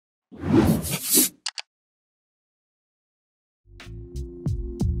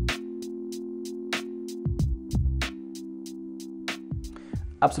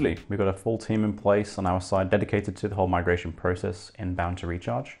Absolutely, we've got a full team in place on our side dedicated to the whole migration process inbound to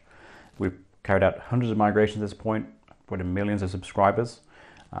ReCharge. We've carried out hundreds of migrations at this point, with millions of subscribers.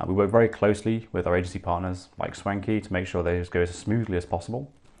 We work very closely with our agency partners like Swanky to make sure they just go as smoothly as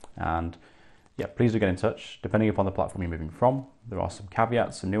possible. And yeah, please do get in touch. Depending upon the platform you're moving from, there are some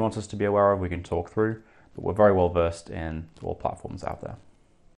caveats and nuances to be aware of we can talk through, but we're very well versed in all platforms out there.